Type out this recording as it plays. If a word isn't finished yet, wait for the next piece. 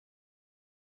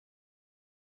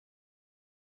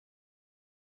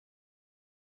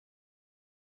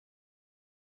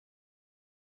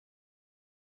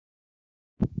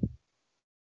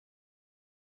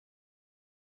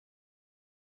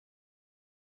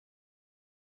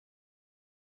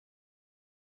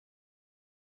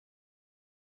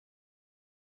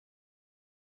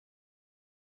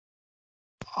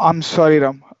I'm sorry,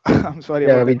 Ram. I'm sorry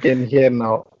Yeah, about we that. can hear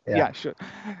now. Yeah. Yeah, sure.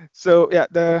 So yeah,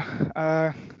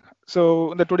 uh,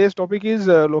 the today's topic is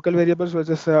local variables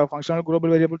versus functional global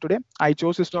variable. Today, I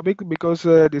chose this topic because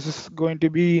this is going to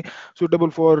be suitable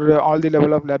for all the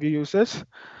level of LabVIEW users.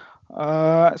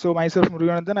 So myself,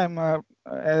 Muruganathan, I'm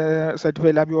a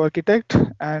certified LabVIEW architect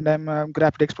and I'm a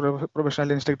graphics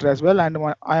professional instructor as well, and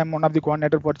I am one of the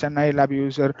coordinator for Chennai LabVIEW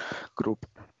user group.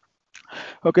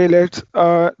 Okay, this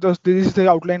is the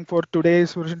outline for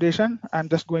today's presentation. I'm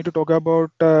just going to talk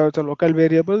about the local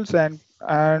variables and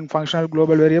functional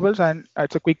global variables, and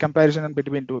it's a quick comparison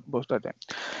between both of them.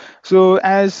 So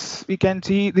as we can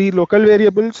see, the local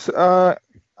variables,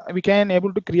 we can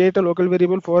able to create a local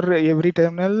variable for every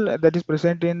terminal that is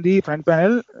present in the front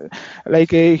panel. Like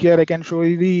here, I can show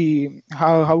you the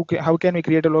how can we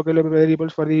create a local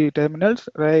variables for the terminals.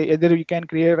 Right? Either we can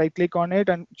create right click on it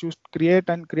and choose create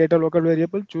and create a local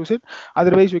variable. Choose it.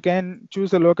 Otherwise, you can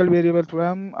choose the local variable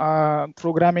from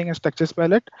programming and structures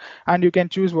palette, and you can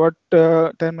choose what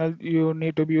terminal you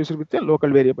need to be used with the local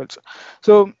variables.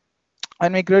 So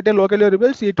when we create a local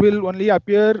variables, it will only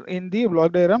appear in the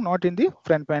block diagram, not in the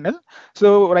front panel.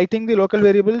 So writing the local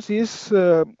variables is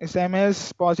same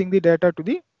as passing the data to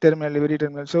the terminal, every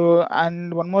terminal. So,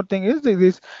 and one more thing is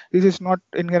this is not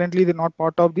inherently the not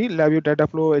part of the LabVIEW data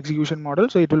flow execution model,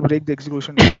 so it will break the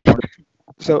execution model.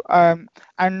 So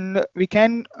and we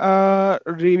can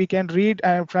read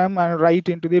from and write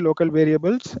into the local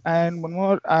variables, and one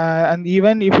more and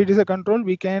even if it is a control,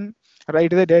 we can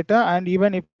write the data, and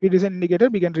even if it is an indicator,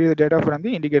 we can read the data from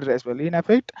the indicator as well. In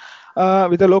effect,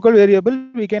 with a local variable,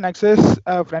 we can access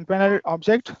a front panel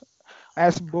object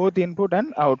as both input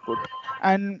and output,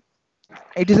 and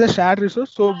it is a shared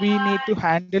resource, so we need to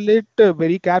handle it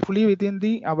very carefully within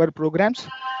the our programs,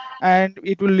 and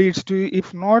it will leads to,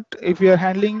 if not, if you are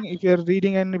handling, if you are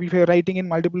reading and if you are writing in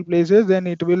multiple places, then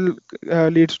it will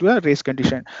leads to a race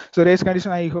condition. So race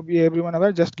condition, I hope everyone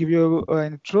aware, just give you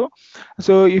an intro.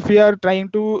 So if we are trying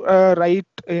to write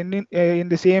in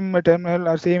the same terminal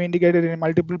or same indicator in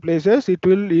multiple places, it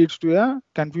will leads to a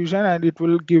confusion and it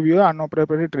will give you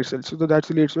inappropriate results. So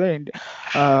that's leads to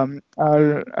I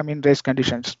mean race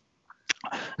conditions.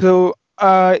 So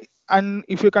and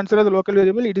if you consider the local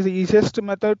variable, it is the easiest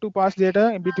method to pass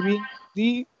data in between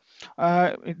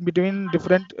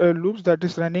different loops that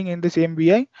is running in the same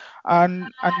VI. And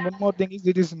one more thing is,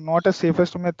 it is not a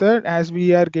safest method, as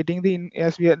we are getting there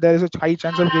is a high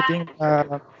chance of getting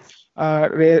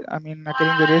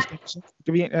occurring the race conditions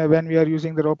between when we are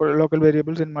using the local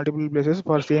variables in multiple places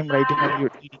for same writing and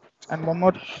reading. And one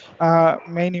more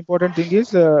main important thing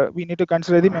is, we need to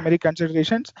consider the memory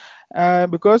considerations,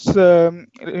 because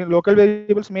local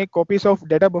variables make copies of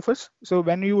data buffers. So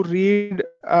when you read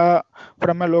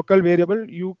from a local variable,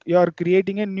 you are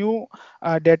creating a new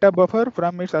data buffer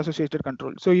from its associated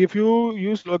control. So if you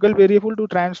use local variable to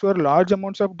transfer large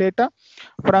amounts of data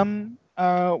from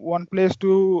one place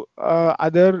to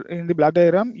other in the block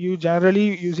diagram, you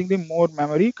generally using the more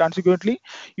memory. Consequently,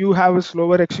 you have a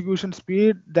slower execution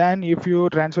speed than if you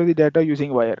transfer the data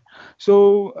using wire.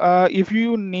 So if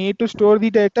you need to store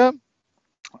the data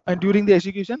during the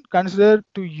execution, consider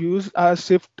to use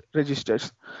shift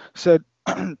registers. So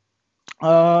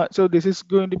so this is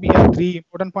going to be a three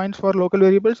important points for local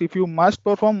variables. If you must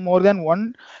perform more than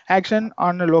one action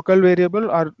on a local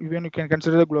variable, or even you can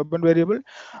consider the global variable,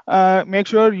 make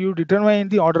sure you determine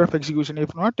the order of execution.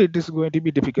 If not, it is going to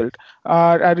be difficult.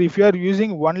 And if you are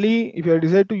using only, if you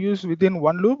decide to use within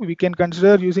one loop, we can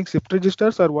consider using shift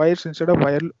registers or wires instead of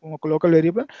wire local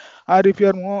variable. Or if you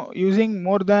are using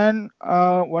more than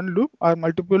one loop or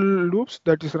multiple loops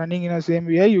that is running in the same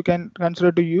way, you can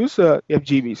consider to use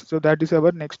FGVs. So that is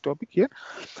our next topic here.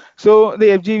 So the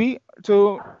FGV,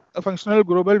 so a functional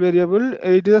global variable,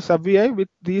 it is a sub VI with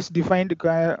these defined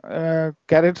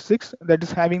characteristics, that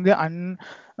is having the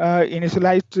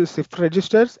initialized shift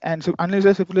registers, and so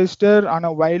uninitialized shift register on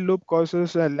a while loop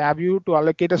causes a LabVIEW to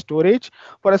allocate a storage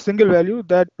for a single value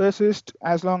that persists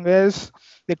as long as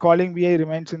the calling VI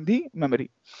remains in the memory.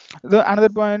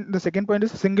 The second point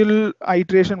is single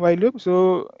iteration while loop.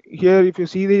 So here, if you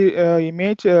see the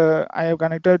image, I have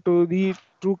connected to the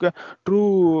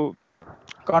true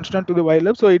constant to the while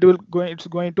loop, so it's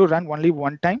going to run only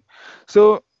one time.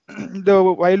 So the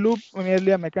while loop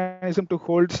merely a mechanism to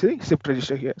hold, say, shift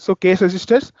register here. So case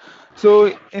registers,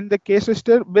 So in the case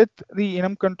register with the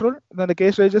enum control, then the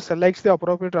case register selects the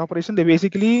appropriate operation. They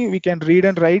basically we can read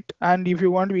and write, and if you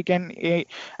want, we can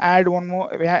add one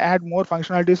more, add more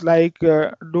functionalities like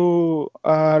do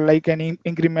like an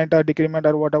increment or decrement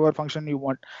or whatever function you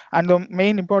want. And the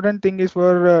main important thing is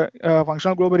for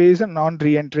functional global is a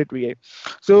non-reentrant VI.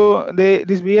 So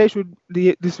this VI should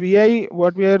this VI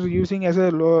what we are using as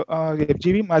a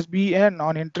FGV must be a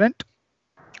non-entrant.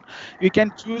 We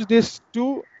can choose this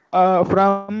to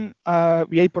from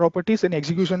VI properties and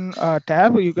execution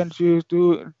tab. You can choose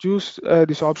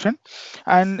this option,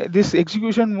 and this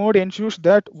execution mode ensures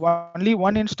that only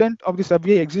one instant of the sub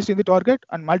VI exists in the target,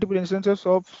 and multiple instances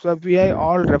of sub VI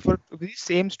all refer to the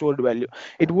same stored value.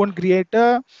 It won't create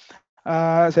a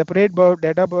separate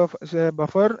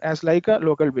buffer as like a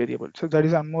local variable. So that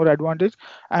is one more advantage.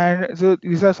 And so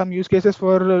these are some use cases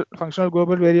for functional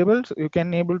global variables. You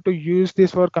can able to use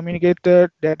this for communicate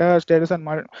data status and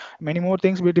many more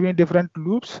things between different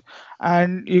loops.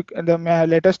 And the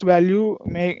latest value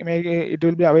may it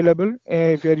will be available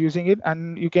if you are using it,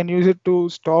 and you can use it to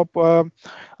stop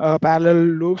parallel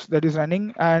loops that is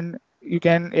running. And you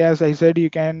can, as I said, you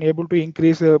can able to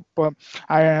increase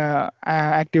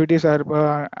activities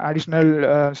or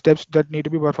additional steps that need to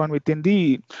be performed within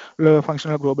the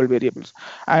functional global variables.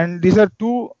 And these are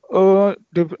two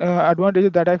advantages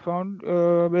that I found,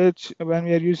 which when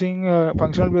we are using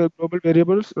global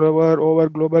variables over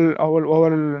global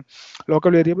over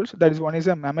local variables. That is, one is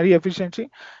a memory efficiency.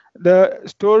 The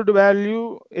stored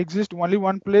value exists only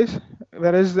one place,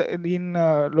 whereas in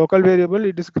local variable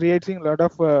it is creating a lot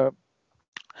of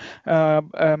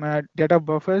data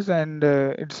buffers, and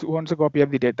it wants a copy of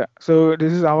the data. So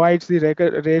this is avoids the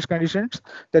race conditions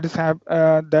that is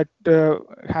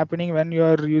happening when you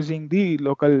are using the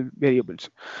local variables.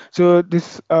 So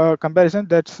this comparison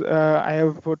that's I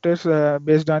have put is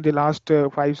based on the last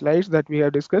 5 slides that we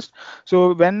have discussed.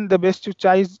 So when the best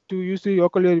choice to use the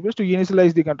local variables to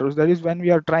initialize the controls, that is when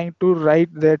we are trying to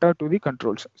write data to the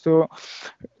controls. So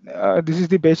this is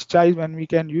the best choice when we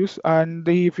can use. And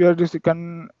if you are this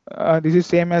is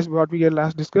same as what we had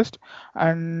last discussed.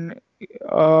 And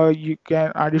you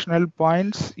can additional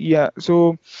points, yeah.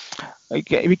 So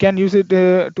we can use it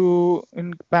to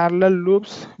in parallel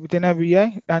loops within a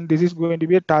VI, and this is going to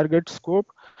be a target scope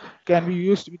can be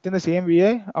used within the same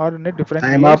VI or in a different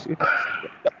Time VIs. up.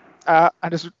 Yep.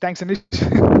 Understood. Thanks, Anish.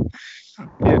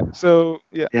 Yeah. So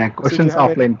yeah. Yeah, So if you questions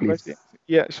have any offline, question, please.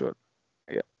 yeah, sure.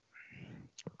 Yeah.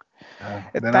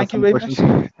 There are Thank you some very much.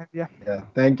 questions. And yeah. Yeah,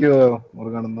 thank you,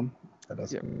 Muruganandam. That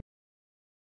was Yeah. great.